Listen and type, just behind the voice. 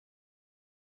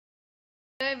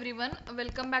Hello everyone,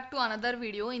 welcome back to another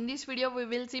video. In this video we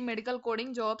will see medical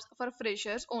coding jobs for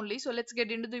freshers only. So let's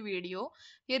get into the video.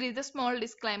 Here is a small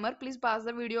disclaimer. Please pause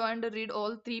the video and read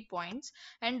all 3 points,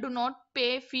 and do not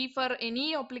pay fee for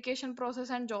any application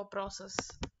process and job process.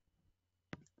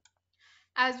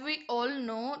 As we all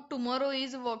know, tomorrow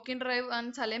is walk-in drive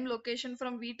on Salem location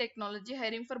from V Technology,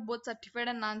 hiring for both certified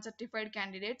and non-certified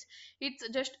candidates. It's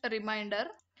just a reminder.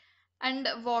 And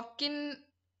walk-in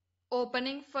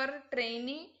opening for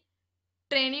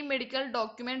trainee medical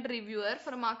document reviewer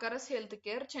for Makaras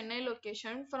Healthcare, Chennai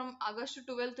location from August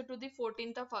 12th to the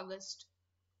 14th of August.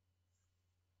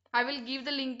 I will give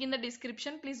the link in the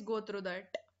description. Please go through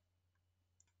that.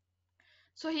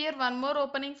 So here one more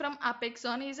opening from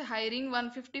Apexon is hiring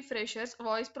 150 freshers,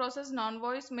 voice process,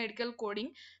 non-voice medical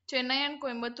coding, Chennai and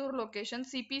Coimbatore location.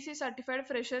 CPC certified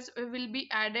freshers will be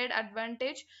added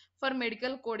advantage for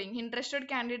medical coding. Interested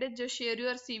candidates just share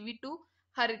your CV to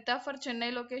Harita for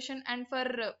Chennai location, and for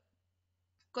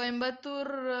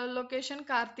Coimbatore location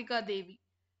Kartika Devi.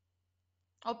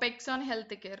 Opexon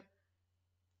Healthcare.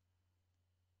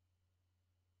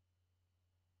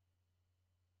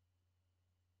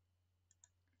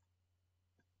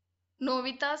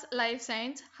 Novitas Life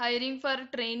Science hiring for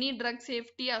trainee drug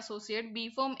safety associate, B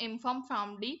Farm, M Farm,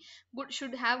 PharmD. Good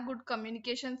should have good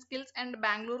communication skills, and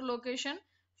Bangalore location.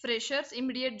 Freshers,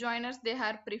 immediate joiners they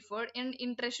are preferred. And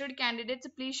interested candidates,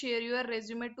 please share your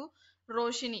resume to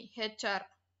Roshini HR.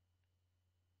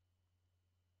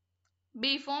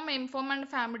 B Farm, M Farm, and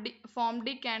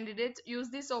PharmD candidates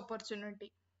use this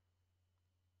opportunity.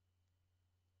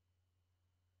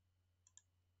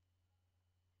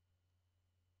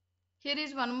 Here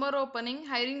is one more opening,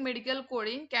 hiring medical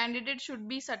coding. Candidate should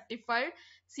be certified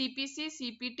CPC,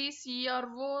 CPT,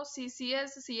 CRO,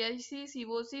 CCS, CIC,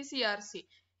 COC, CRC.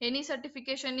 Any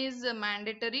certification is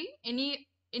mandatory,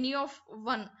 any of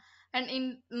one. And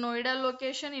in Noida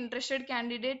location, interested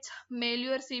candidates mail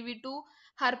your CV to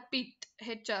Harpit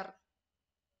HR.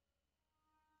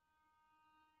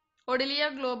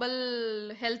 Odelia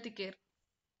Global Healthcare.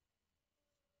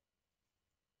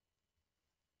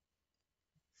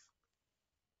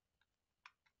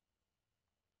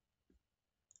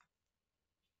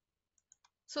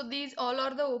 So these all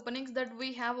are the openings that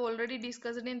we have already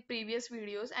discussed in previous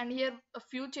videos, and here a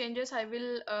few changes I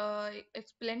will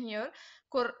explain here.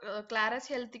 Claris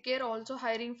Healthcare also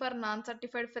hiring for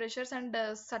non-certified freshers and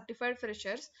certified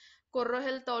freshers. Corro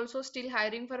Health also still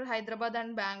hiring for Hyderabad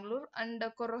and Bangalore, and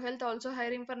Corro Health also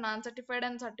hiring for non-certified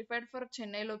and certified for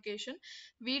Chennai location.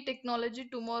 V Technology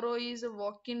tomorrow is a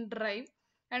walk-in drive,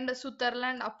 and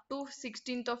Sutherland up to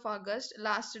 16th of August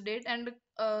last date, and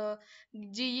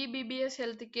GEBBS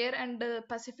Healthcare and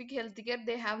Pacific Healthcare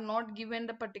they have not given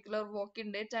the particular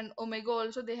walk-in dates, and Omega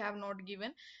also they have not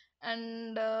given,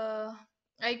 and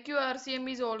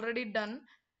IQRCM is already done.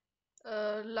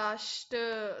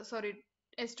 Sorry,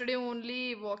 yesterday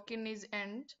only walk-in is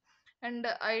end, and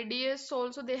IDS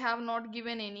also they have not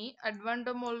given any.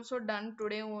 Advantum also done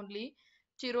today only.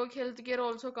 Chirok Healthcare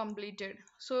also completed.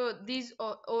 So these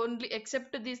only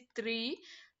except these three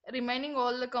remaining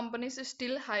all the companies is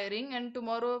still hiring, and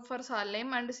tomorrow for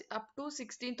Salem and up to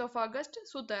 16th of August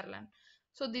Sutherland.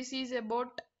 So this is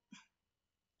about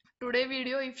today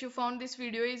video. If you found this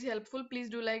video is helpful, please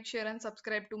do like, share and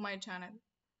subscribe to my channel.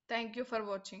 Thank you for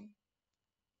watching.